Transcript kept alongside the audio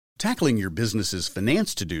Tackling your business's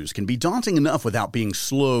finance to-dos can be daunting enough without being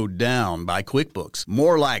slowed down by QuickBooks.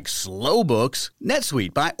 More like slow books.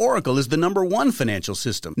 NetSuite by Oracle is the #1 financial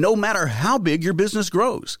system, no matter how big your business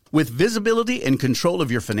grows. With visibility and control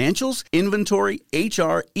of your financials, inventory,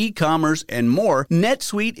 HR, e-commerce, and more,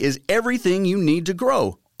 NetSuite is everything you need to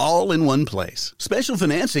grow, all in one place. Special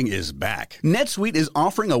financing is back. NetSuite is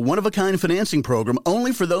offering a one-of-a-kind financing program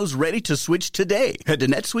only for those ready to switch today. Head to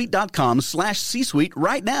netsuite.com/C-Suite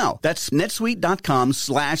right now. That's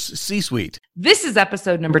netsuite.com/C-Suite. This is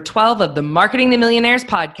episode number 12 of the Marketing to Millionaires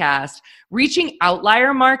podcast, Reaching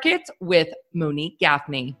Outlier Markets with Monique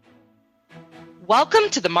Gaffney. Welcome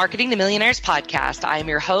to the Marketing to Millionaires podcast. I am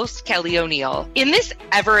your host, Kelly O'Neill. In this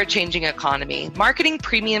ever-changing economy, marketing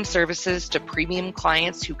premium services to premium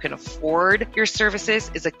clients who can afford your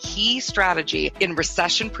services is a key strategy in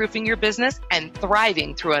recession-proofing your business and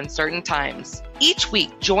thriving through uncertain times. Each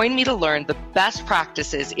week, join me to learn the best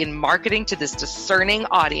practices in marketing to this discerning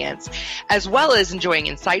audience, as well as enjoying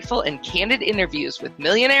insightful and candid interviews with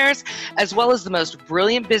millionaires, as well as the most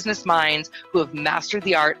brilliant business minds who have mastered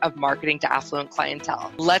the art of marketing to affluent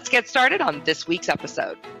clientele. Let's get started on this week's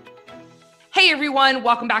episode. Hey everyone,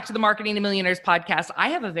 welcome back to the Marketing to Millionaires podcast. I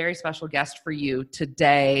have a very special guest for you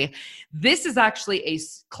today. This is actually a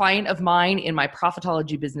client of mine in my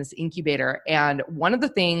Profitology Business Incubator. And one of the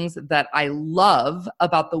things that I love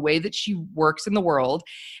about the way that she works in the world,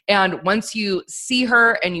 and once you see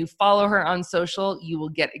her and you follow her on social, you will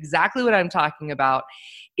get exactly what I'm talking about,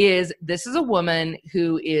 is this is a woman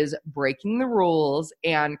who is breaking the rules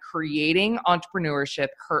and creating entrepreneurship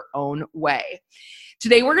her own way.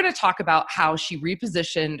 Today, we're going to talk about how she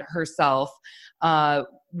repositioned herself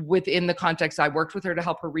within the context. I worked with her to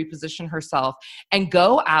help her reposition herself and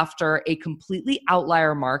go after a completely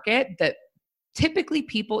outlier market that typically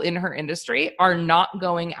people in her industry are not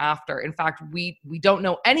going after. In fact, we don't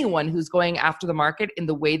know anyone who's going after the market in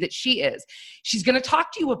the way that she is. She's going to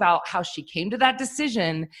talk to you about how she came to that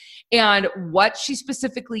decision and what she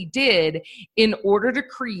specifically did in order to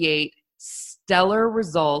create stellar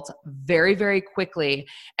results very, very quickly,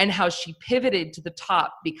 and how she pivoted to the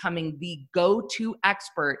top, becoming the go-to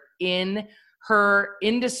expert in her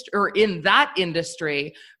industry, or in that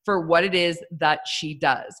industry, for what it is that she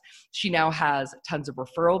does. She now has tons of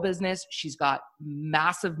referral business. She's got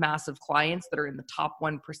massive, massive clients that are in the top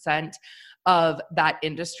 1% of that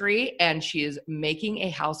industry, and she is making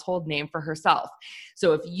a household name for herself.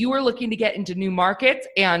 So if you are looking to get into new markets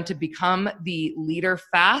and to become the leader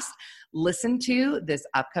fast, listen to this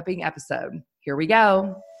upcoming episode. Here we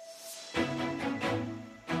go.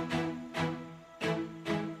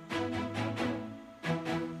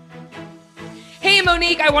 Hey,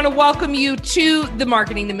 Monique, I want to welcome you to the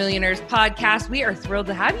Marketing to Millionaires podcast. We are thrilled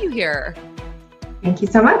to have you here. Thank you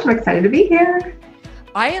so much. I'm excited to be here.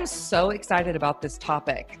 I am so excited about this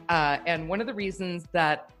topic. And one of the reasons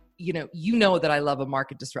that you know that I love a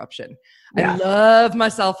market disruption. Yeah. I love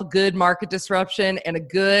myself a good market disruption and a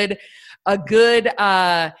good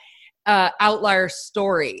outlier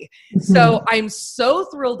story. Mm-hmm. So I'm so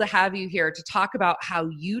thrilled to have you here to talk about how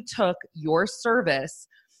you took your service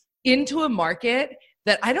into a market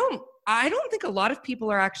that I don't think a lot of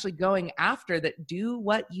people are actually going after that do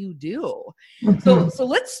what you do. Mm-hmm. So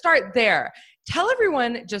let's start there. Tell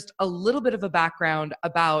everyone just a little bit of a background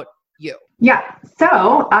about you. Yeah.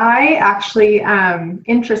 So I actually,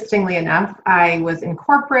 interestingly enough, I was in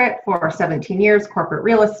corporate for 17 years, corporate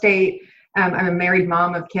real estate. I'm a married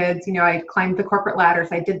mom of kids. I climbed the corporate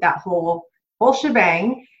ladders. I did that whole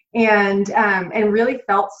shebang, and really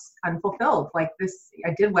felt unfulfilled. Like this,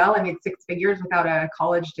 I did well. I made 6 figures without a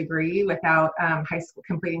college degree, without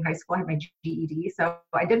completing high school. I had my GED, so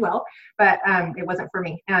I did well, but it wasn't for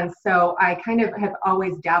me. And so I kind of have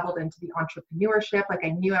always dabbled into the entrepreneurship. Like I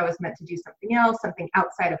knew I was meant to do something else, something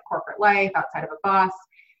outside of corporate life, outside of a boss,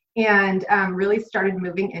 and really started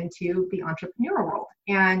moving into the entrepreneur world.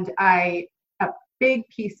 And a big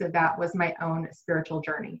piece of that was my own spiritual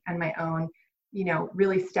journey and my own,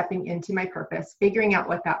 really stepping into my purpose, figuring out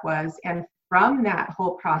what that was. And from that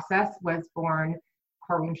whole process was born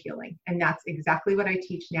core wound healing. And that's exactly what I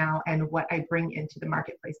teach now and what I bring into the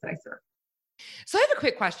marketplace that I serve. So I have a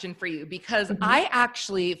quick question for you, because I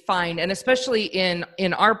actually find, and especially in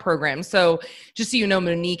our program, so just so you know,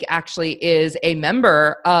 Monique actually is a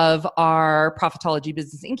member of our Profitology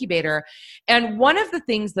Business Incubator. And one of the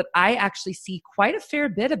things that I actually see quite a fair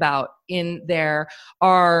bit about in there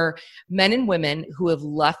are men and women who have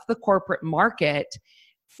left the corporate market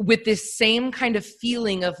with this same kind of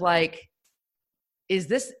feeling of like, is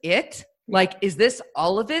this it? Like, is this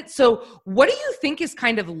all of it? So what do you think is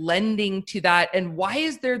kind of lending to that? And why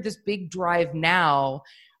is there this big drive now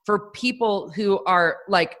for people who are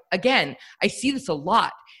like, again, I see this a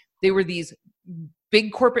lot. They were these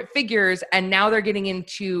big corporate figures and now they're getting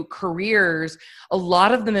into careers, a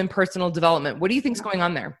lot of them in personal development. What do you think is going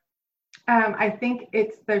on there? I think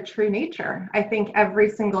it's their true nature. I think every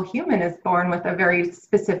single human is born with a very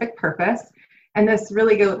specific purpose. And this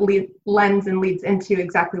really leads into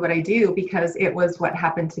exactly what I do, because it was what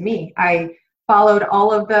happened to me. I followed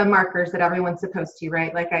all of the markers that everyone's supposed to,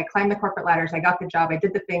 right? Like I climbed the corporate ladders, I got the job, I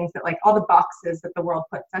did the things that like all the boxes that the world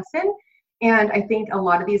puts us in. And I think a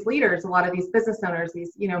lot of these leaders, a lot of these business owners,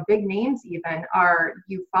 these, big names even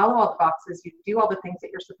you follow all the boxes, you do all the things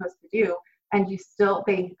that you're supposed to do, and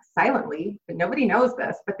they silently, but nobody knows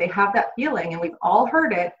this, but they have that feeling, and we've all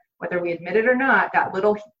heard it, whether we admit it or not, that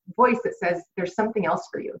little voice that says, there's something else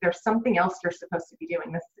for you. There's something else you're supposed to be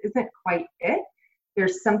doing. This isn't quite it.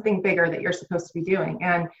 There's something bigger that you're supposed to be doing.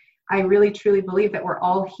 And I really, truly believe that we're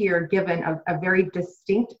all here given a very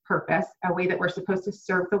distinct purpose, a way that we're supposed to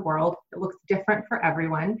serve the world. It looks different for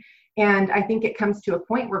everyone. And I think it comes to a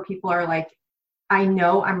point where people are like, I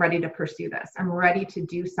know I'm ready to pursue this. I'm ready to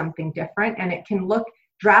do something different. And it can look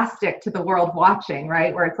drastic to the world watching,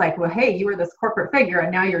 right? Where it's like, well, hey, you were this corporate figure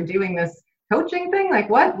and now you're doing this coaching thing. Like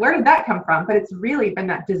what? Where did that come from? But it's really been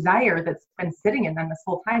that desire that's been sitting in them this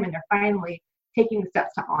whole time. And they're finally taking the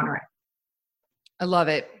steps to honor it. I love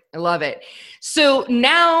it. I love it. So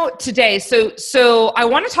now today, so I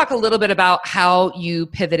want to talk a little bit about how you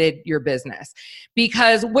pivoted your business,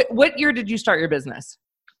 because what year did you start your business?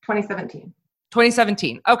 2017.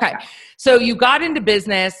 2017. Okay. Yeah. So you got into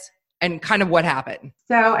business and kind of what happened?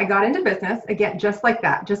 So I got into business again, just like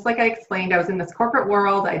that. Just like I explained, I was in this corporate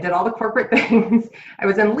world. I did all the corporate things. I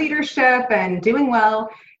was in leadership and doing well.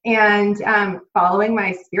 And following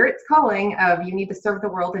my spirit's calling of you need to serve the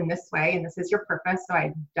world in this way, and this is your purpose. So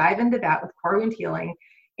I dive into that with core wound healing.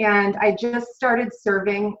 And I just started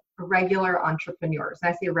serving regular entrepreneurs. And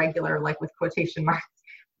I say regular, like with quotation marks,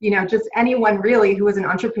 just anyone really who was an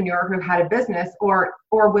entrepreneur who had a business or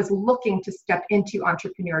was looking to step into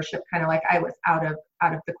entrepreneurship, kind of like I was out of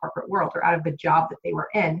the corporate world or out of the job that they were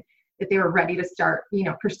in, that they were ready to start,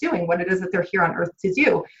 pursuing what it is that they're here on earth to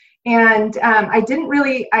do. And I don't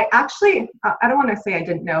want to say I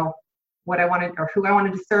didn't know what I wanted or who I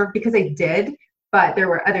wanted to serve, because I did, but there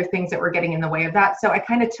were other things that were getting in the way of that. So I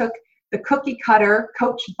kind of took the cookie cutter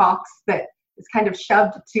coach box that is kind of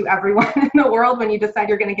shoved to everyone in the world when you decide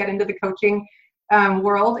you're going to get into the coaching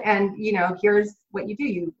world. And, here's what you do.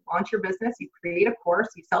 You launch your business, you create a course,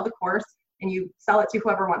 you sell the course, and you sell it to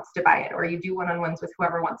whoever wants to buy it, or you do one-on-ones with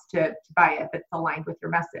whoever wants to buy it that's aligned with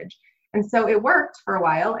your message. And so it worked for a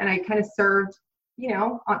while, and I kind of served,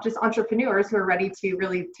 just entrepreneurs who are ready to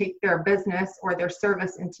really take their business or their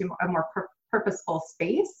service into a more purposeful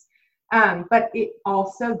space. But it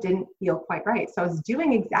also didn't feel quite right. So I was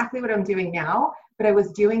doing exactly what I'm doing now, but I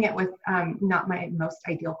was doing it with not my most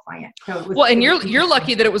ideal client. So it was, well, and you're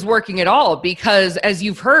lucky that it was working at all, because as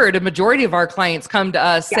you've heard, a majority of our clients come to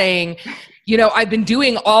us saying, I've been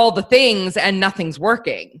doing all the things and nothing's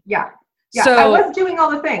working. Yeah. Yeah, so I was doing all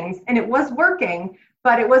the things and it was working,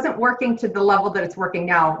 but it wasn't working to the level that it's working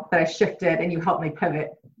now that I shifted and you helped me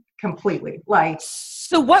pivot completely.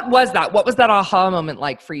 So what was that? What was that aha moment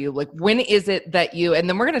like for you? Like, when is it that and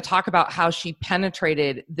then we're going to talk about how she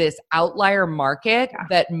penetrated this outlier market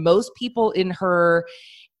that most people in her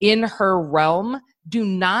realm do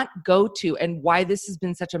not go to, and why this has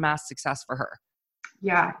been such a mass success for her.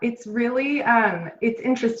 Yeah, it's really, it's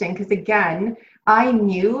interesting because again, I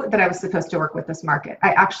knew that I was supposed to work with this market.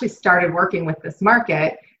 I actually started working with this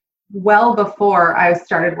market well before I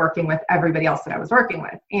started working with everybody else that I was working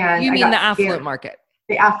with. And you mean the affluent market?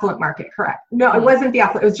 The affluent market, correct. No, it wasn't the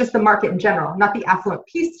affluent. It was just the market in general, not the affluent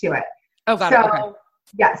piece to it. Oh, got it. Okay.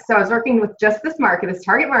 Yeah, so I was working with just this market, this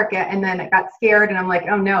target market, and then I got scared and I'm like,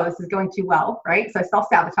 oh no, this is going too well, right? So I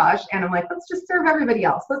self-sabotage and I'm like, let's just serve everybody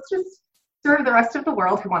else. Let's just serve the rest of the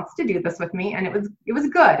world who wants to do this with me. And it was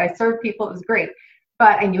good. I served people. It was great.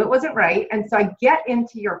 But I knew it wasn't right. And so I get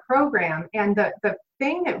into your program, and the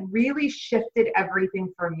thing that really shifted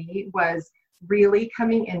everything for me was really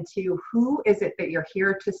coming into who is it that you're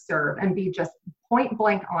here to serve, and be just point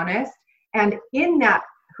blank honest. And in that,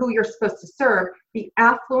 who you're supposed to serve, the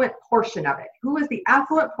affluent portion of it. Who is the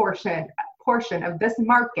affluent portion of this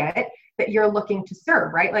market that you're looking to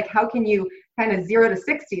serve, right? Like, how can you kind of 0 to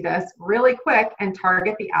 60 this really quick and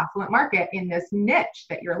target the affluent market in this niche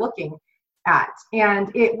that you're looking at?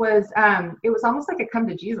 And it was almost like a come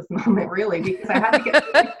to Jesus moment, really, because I had to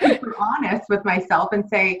get super honest with myself and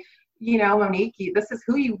say, Monique, this is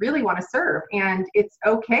who you really want to serve. And it's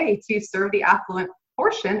okay to serve the affluent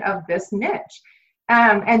portion of this niche.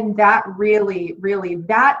 And that really, really,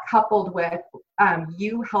 that coupled with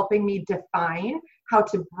you helping me define how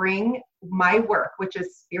to bring my work, which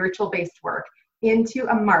is spiritual-based work, into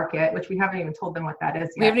a market, which we haven't even told them what that is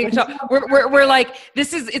yet. We haven't even told. We're like,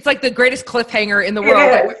 it's like the greatest cliffhanger in the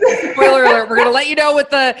world. Like, spoiler alert, we're going to let you know what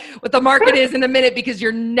the market is in a minute because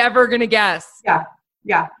you're never going to guess.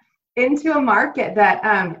 Yeah. Into a market that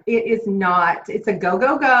it's a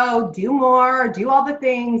go, do more, do all the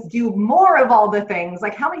things, do more of all the things.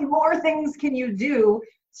 Like, how many more things can you do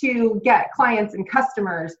to get clients and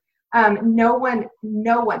customers? No one,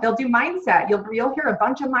 they'll do mindset. You'll hear a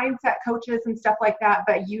bunch of mindset coaches and stuff like that,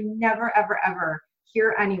 but you never, ever, ever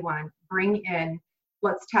hear anyone bring in,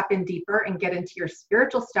 let's tap in deeper and get into your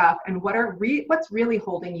spiritual stuff. And what's really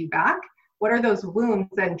holding you back? What are those wounds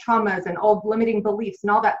and traumas and old limiting beliefs and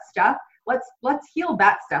all that stuff? Let's heal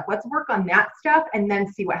that stuff. Let's work on that stuff and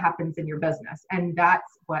then see what happens in your business. And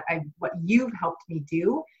that's what you've helped me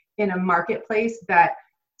do in a marketplace that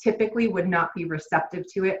typically would not be receptive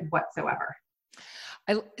to it whatsoever.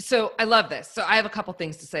 So I love this. So I have a couple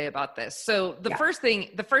things to say about this. So the first thing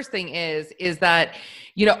is that,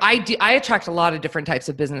 I attract a lot of different types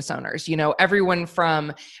of business owners, everyone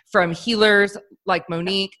from healers like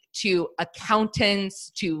Monique to accountants,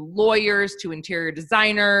 to lawyers, to interior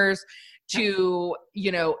designers, to,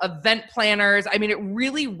 event planners. I mean, it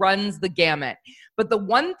really runs the gamut. But the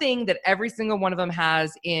one thing that every single one of them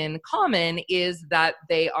has in common is that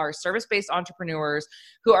they are service-based entrepreneurs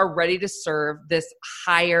who are ready to serve this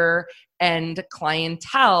higher end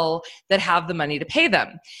clientele that have the money to pay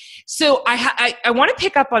them. So I want to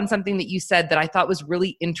pick up on something that you said that I thought was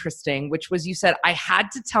really interesting, which was you said, I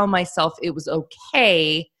had to tell myself it was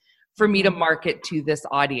okay for me to market to this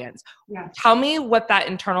audience. Yeah. Tell me what that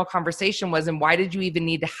internal conversation was and why did you even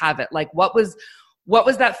need to have it? Like, what was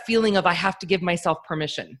that feeling of I have to give myself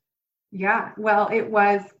permission? Yeah, well, it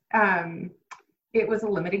was a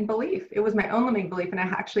limiting belief. It was my own limiting belief, and I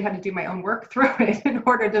actually had to do my own work through it in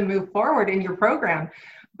order to move forward in your program.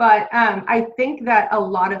 But I think that a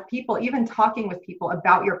lot of people, even talking with people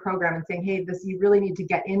about your program and saying, hey, you really need to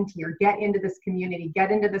get into this community, get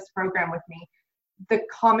into this program with me. The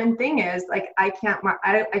common thing is like, I can't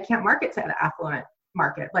market to the affluent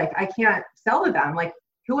market. Like, I can't sell to them. Like,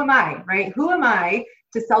 who am I, right? Who am I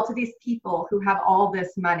to sell to these people who have all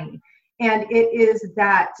this money? And it is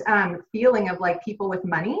that feeling of like people with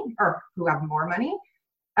money or who have more money,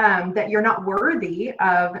 that you're not worthy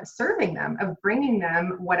of serving them, of bringing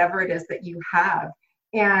them whatever it is that you have.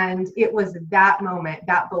 And it was that moment,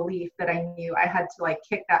 that belief that I knew I had to like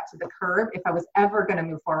kick that to the curb if I was ever going to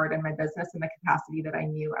move forward in my business in the capacity that I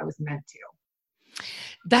knew I was meant to.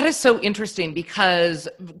 That is so interesting because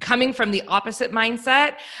coming from the opposite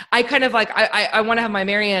mindset, I kind of like, I want to have my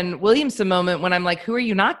Marianne Williamson moment when I'm like, who are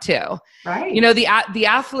you not to? Right. The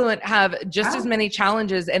affluent have just as many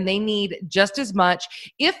challenges and they need just as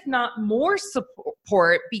much, if not more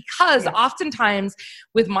support because oftentimes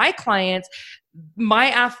with my clients,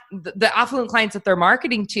 the affluent clients that they're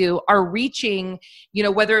marketing to are reaching,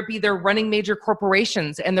 whether it be they're running major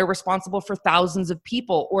corporations and they're responsible for thousands of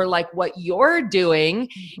people, or like what you're doing,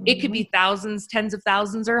 it could be thousands, tens of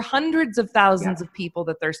thousands, or hundreds of thousands of people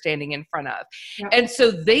that they're standing in front of. And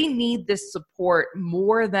so they need this support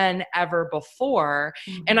more than ever before.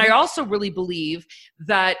 And I also really believe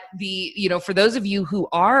that for those of you who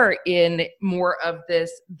are in more of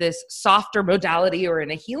this softer modality or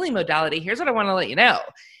in a healing modality, here's what I want to let you know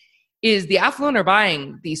is the affluent are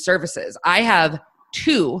buying these services. I have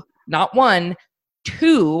two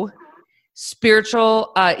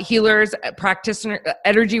spiritual healers, practitioner,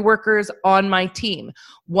 energy workers on my team.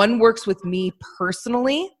 One works with me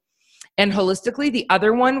personally and holistically. The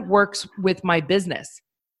other one works with my business.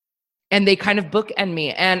 And they kind of bookend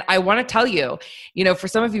me. And I want to tell you, for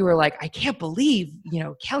some of you who are like, I can't believe,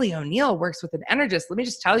 Kelly O'Neill works with an energist. Let me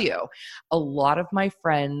just tell you, a lot of my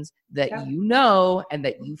friends that you know and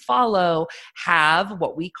that you follow have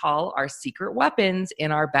what we call our secret weapons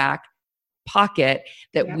in our back pocket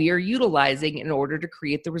that we are utilizing in order to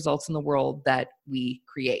create the results in the world that we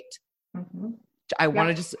create. I want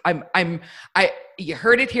to just, you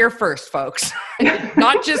heard it here first, folks.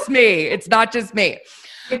 Not just me. It's not just me.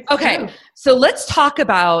 Okay. So let's talk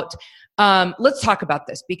about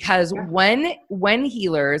this because when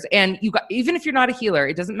healers, and even if you're not a healer,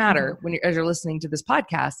 it doesn't matter as you're listening to this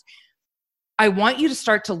podcast, I want you to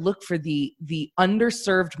start to look for the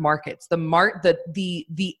underserved markets,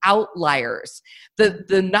 the outliers,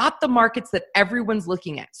 the not the markets that everyone's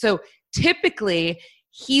looking at. So typically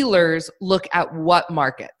healers look at what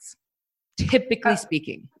markets, typically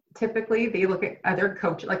speaking? Typically they look at other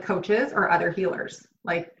coaches or other healers.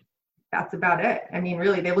 Like that's about it. I mean,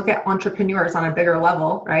 really, they look at entrepreneurs on a bigger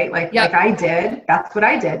level, right? Like I did, that's what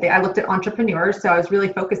I did. I looked at entrepreneurs. So I was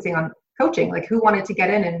really focusing on coaching, like who wanted to get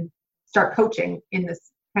in and start coaching in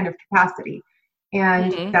this kind of capacity.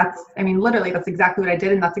 And literally that's exactly what I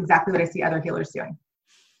did. And that's exactly what I see other healers doing.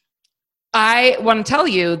 I want to tell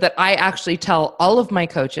you that I actually tell all of my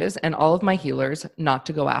coaches and all of my healers not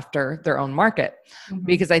to go after their own market,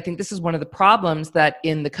 because I think this is one of the problems that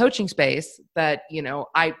in the coaching space that,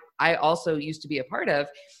 I also used to be a part of,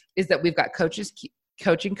 is that we've got coaches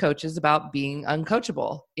coaching coaches about being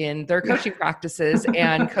uncoachable in their coaching practices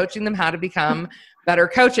and coaching them how to become better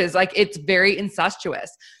coaches. Like, it's very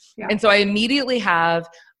incestuous. Yeah. And so I immediately have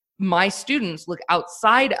my students look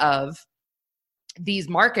outside of these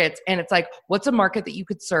markets, and it's like, what's a market that you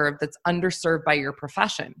could serve that's underserved by your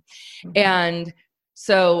profession? And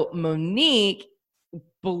so Monique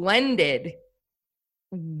blended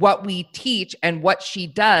what we teach and what she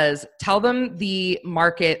does. Tell them the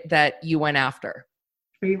market that you went after.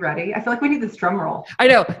 Are you ready? I feel like we need this drum roll. I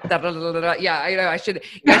know. Yeah, I know. I should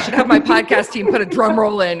have my podcast team put a drum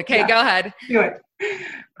roll in. Okay, go ahead. Do it.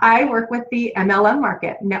 I work with the MLM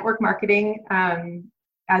market, network marketing,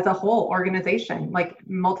 as a whole organization, like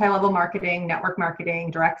multi-level marketing, network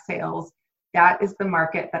marketing, direct sales. That is the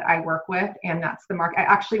market that I work with. And that's the market. I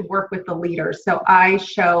actually work with the leaders. So I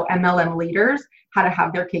show MLM leaders how to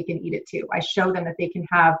have their cake and eat it too. I show them that they can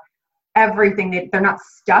have everything. They're not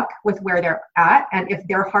stuck with where they're at. And if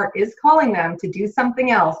their heart is calling them to do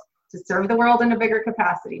something else, to serve the world in a bigger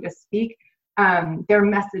capacity, to speak their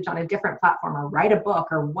message on a different platform, or write a book,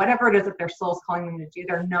 or whatever it is that their soul's calling them to do,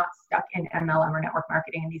 they're not stuck in MLM or network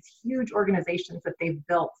marketing and these huge organizations that they've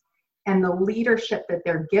built, and the leadership that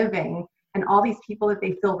they're giving, and all these people that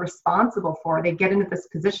they feel responsible for. They get into this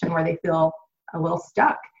position where they feel a little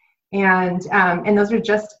stuck, and those are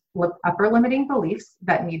just upper limiting beliefs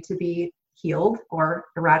that need to be healed or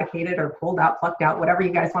eradicated or pulled out, plucked out, whatever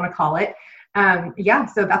you guys want to call it.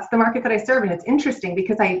 So that's the market that I serve. And it's interesting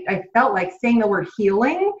because I felt like saying the word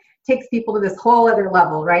healing takes people to this whole other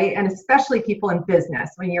level, right? And especially people in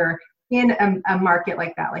business, when you're in a market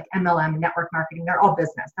like that, like MLM, network marketing, they're all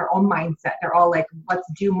business, they're all mindset. They're all like, let's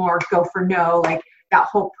do more, go for no, like that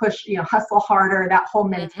whole push, hustle harder, that whole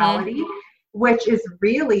mentality, which is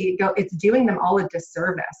really, it's doing them all a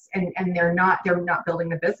disservice. And they're not building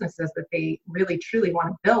the businesses that they really truly want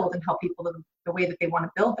to build and help people the way that they want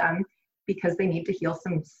to build them, because they need to heal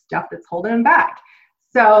some stuff that's holding them back.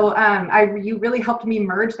 So you really helped me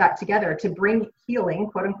merge that together to bring healing,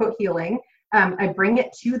 quote unquote healing. I bring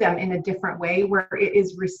it to them in a different way where it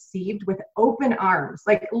is received with open arms,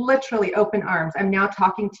 like literally open arms. I'm now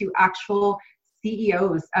talking to actual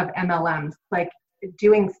CEOs of MLMs, like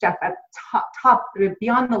doing stuff at top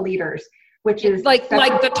beyond the leaders, which is like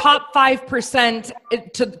the top 5%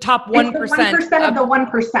 to the top 1%. 1% of the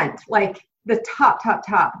 1%, like the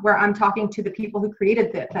top, where I'm talking to the people who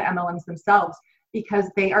created the MLMs themselves, because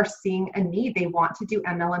they are seeing a need. They want to do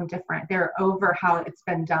MLM different. They're over how it's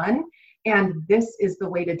been done. And this is the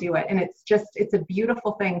way to do it. And it's a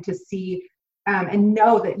beautiful thing to see and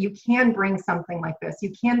know that you can bring something like this.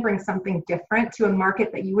 You can bring something different to a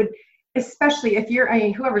market that you would, especially if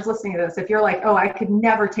whoever's listening to this, if you're like, oh, I could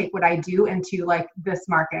never take what I do into like this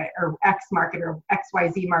market or X market or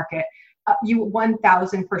XYZ market. You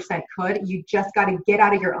 1000% could. You just got to get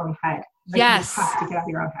out of your own head. Like, yes. You have to get out of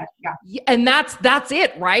your own head. Yeah. And that's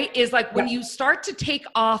it, right? Is like when you start to take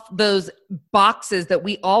off those boxes that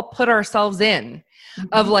we all put ourselves in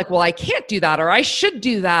of like, well, I can't do that, or I should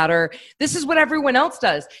do that, or this is what everyone else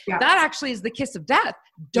does. Yeah. That actually is the kiss of death.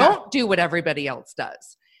 Don't do what everybody else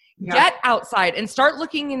does. Yeah. Get outside and start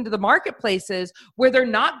looking into the marketplaces where they're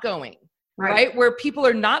not going. Right. Where people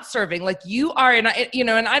are not serving like you are. And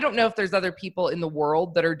I don't know if there's other people in the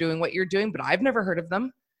world that are doing what you're doing, but I've never heard of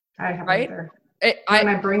them. I haven't either. When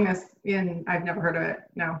I bring this in, I've never heard of it.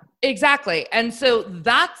 No. Exactly. And so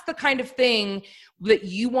that's the kind of thing that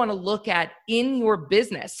you want to look at in your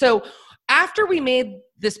business. So after we made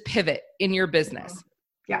this pivot in your business,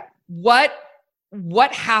 what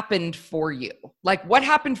happened for you? Like, what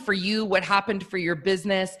happened for you? What happened for your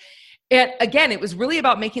business? And again, it was really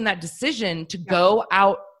about making that decision to go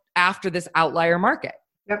out after this outlier market.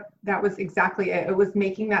 Yep, that was exactly it. It was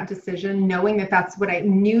making that decision, knowing that that's what I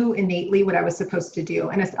knew innately what I was supposed to do.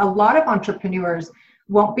 And a lot of entrepreneurs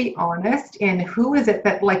won't be honest in who is it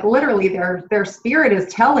that like literally their spirit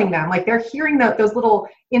is telling them, like they're hearing those little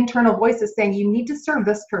internal voices saying, you need to serve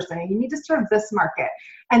this person, and you need to serve this market.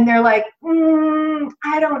 And they're like,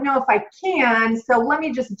 I don't know if I can, so let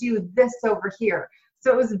me just do this over here.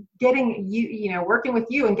 So it was getting working with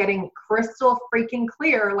you and getting crystal freaking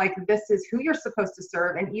clear, like, this is who you're supposed to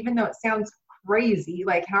serve. And even though it sounds crazy,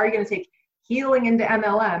 like, how are you going to take healing into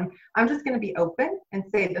MLM? I'm just going to be open and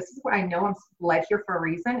say, this is what I know, I'm led here for a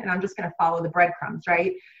reason, and I'm just going to follow the breadcrumbs,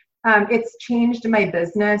 right? It's changed my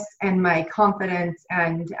business and my confidence,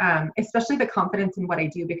 and especially the confidence in what I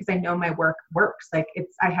do, because I know my work works. Like,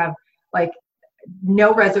 I have like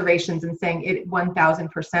no reservations in saying it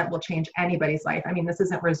 1000% will change anybody's life. I mean, this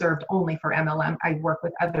isn't reserved only for MLM. I work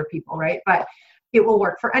with other people, right? But it will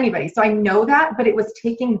work for anybody. So I know that, but it was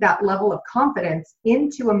taking that level of confidence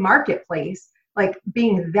into a marketplace, like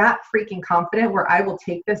being that freaking confident where I will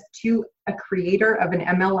take this to a creator of an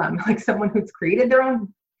MLM, like someone who's created their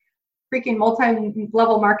own freaking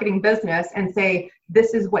multi-level marketing business, and say,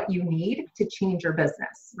 this is what you need to change your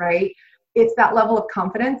business, right? It's that level of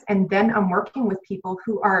confidence. And then I'm working with people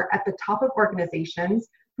who are at the top of organizations,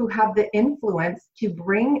 who have the influence to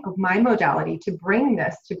bring my modality, to bring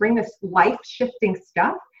this life-shifting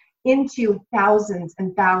stuff into thousands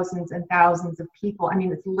and thousands and thousands of people. I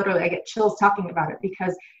mean, it's literally, I get chills talking about it,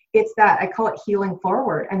 because it's that, I call it healing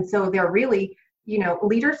forward. And so they're really,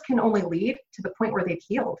 leaders can only lead to the point where they've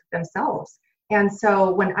healed themselves. And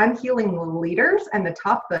so when I'm healing the leaders and the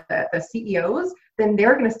top, the CEOs, then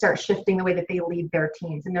they're going to start shifting the way that they lead their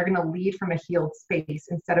teams. And they're going to lead from a healed space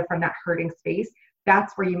instead of from that hurting space.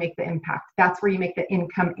 That's where you make the impact. That's where you make the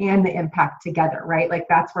income and the impact together, right? Like,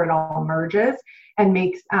 that's where it all merges and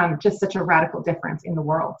makes just such a radical difference in the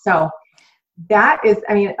world. So that is,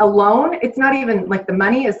 I mean, alone, it's not even like, the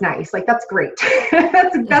money is nice. Like, that's great.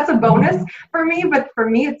 that's a bonus for me. But for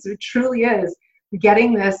me, it truly is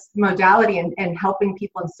getting this modality and helping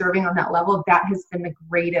people and serving on that level. That has been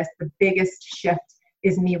the biggest shift,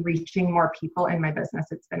 is me reaching more people in my business.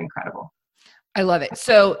 It's been incredible. I love it.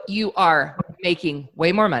 So you are making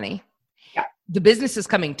way more money. Yeah. The business is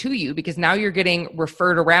coming to you because now you're getting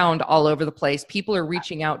referred around all over the place. People are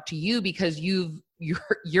reaching out to you because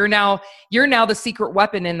you're now the secret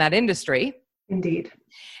weapon in that industry. Indeed.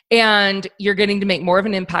 And you're getting to make more of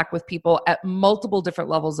an impact with people at multiple different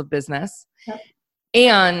levels of business. Yep.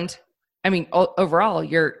 And I mean, overall,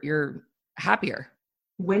 you're happier.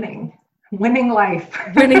 Winning life.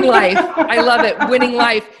 Winning life. I love it. Winning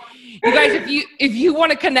life. You guys, if you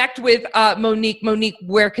want to connect with Monique,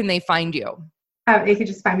 where can they find you? You can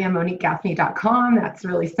just find me on MoniqueGaffney.com. That's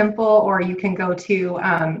really simple. Or you can go to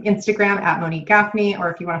Instagram at Monique Gaffney, or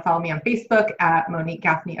if you want to follow me on Facebook at Monique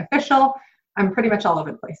Gaffney Official. I'm pretty much all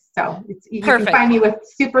over the place. So you can find me with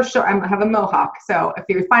super short. I have a mohawk. So if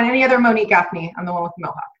you find any other Monique Gaffney, I'm the one with the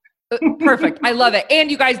mohawk. Perfect. I love it.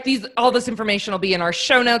 And you guys, all this information will be in our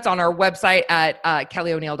show notes on our website at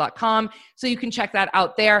kellyoneal.com. So you can check that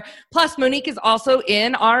out there. Plus, Monique is also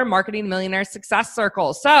in our Marketing Millionaire Success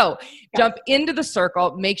Circle. So jump into the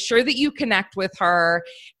circle, make sure that you connect with her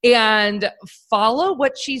and follow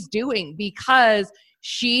what she's doing, because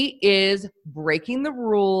she is breaking the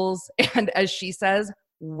rules and, as she says,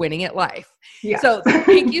 winning at life. Yeah. So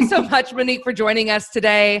thank you so much, Monique, for joining us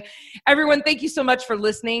today. Everyone, thank you so much for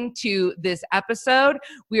listening to this episode.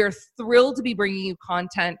 We are thrilled to be bringing you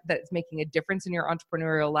content that's making a difference in your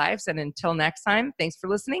entrepreneurial lives. And until next time, thanks for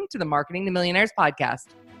listening to the Marketing to Millionaires podcast.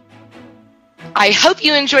 I hope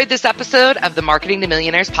you enjoyed this episode of the Marketing to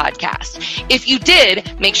Millionaires podcast. If you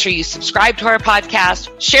did, make sure you subscribe to our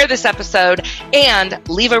podcast, share this episode, and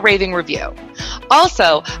leave a raving review.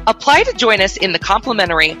 Also, apply to join us in the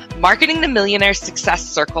complimentary Marketing to Millionaires Success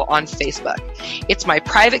Circle on Facebook. It's my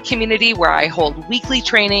private community where I hold weekly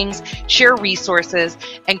trainings, share resources,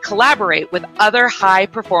 and collaborate with other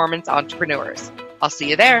high-performance entrepreneurs. I'll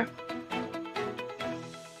see you there.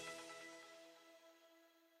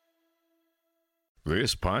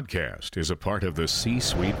 This podcast is a part of the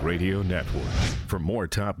C-Suite Radio Network. For more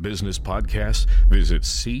top business podcasts, visit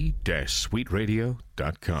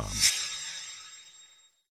c-suiteradio.com.